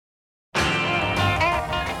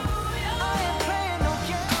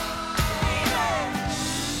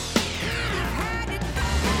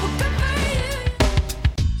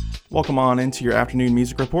Welcome on into your afternoon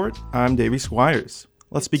music report. I'm Davey Squires.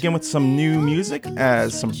 Let's begin with some new music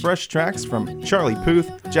as some fresh tracks from Charlie Puth,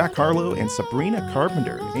 Jack Harlow, and Sabrina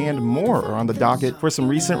Carpenter, and more are on the docket for some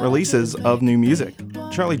recent releases of new music.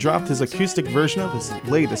 Charlie dropped his acoustic version of his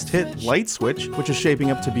latest hit, Light Switch, which is shaping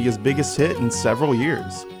up to be his biggest hit in several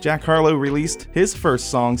years. Jack Harlow released his first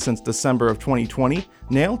song since December of 2020,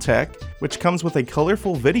 Nail Tech, which comes with a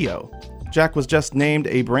colorful video. Jack was just named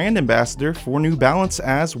a brand ambassador for New Balance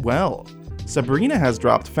as well. Sabrina has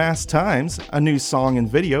dropped Fast Times, a new song and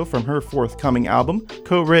video from her forthcoming album,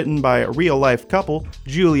 co-written by a real-life couple,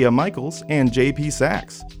 Julia Michaels and JP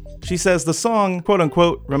Sachs. She says the song,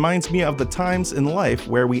 quote-unquote, reminds me of the times in life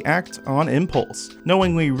where we act on impulse,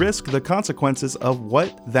 knowing we risk the consequences of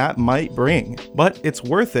what that might bring. But it's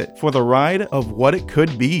worth it for the ride of what it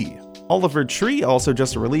could be. Oliver Tree also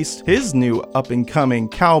just released his new up-and-coming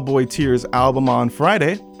Cowboy Tears album on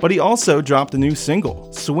Friday, but he also dropped a new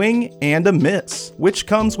single, Swing and a Miss, which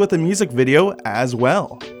comes with a music video as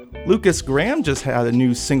well. Lucas Graham just had a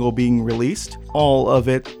new single being released, All of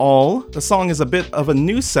It All. The song is a bit of a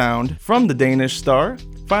new sound from the Danish star.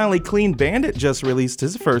 Finally, Clean Bandit just released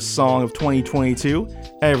his first song of 2022,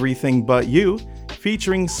 Everything But You,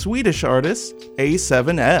 featuring Swedish artist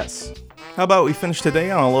A7S. How about we finish today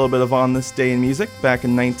on a little bit of On This Day in Music? Back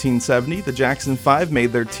in 1970, the Jackson 5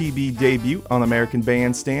 made their TB debut on American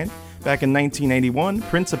Bandstand. Back in 1981,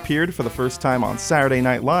 Prince appeared for the first time on Saturday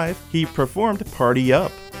Night Live. He performed Party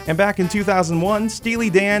Up. And back in 2001, Steely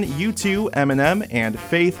Dan, U2, Eminem, and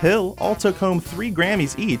Faith Hill all took home 3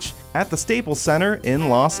 Grammys each at the Staples Center in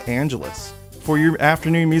Los Angeles. For your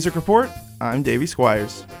afternoon music report, I'm Davey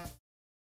Squires.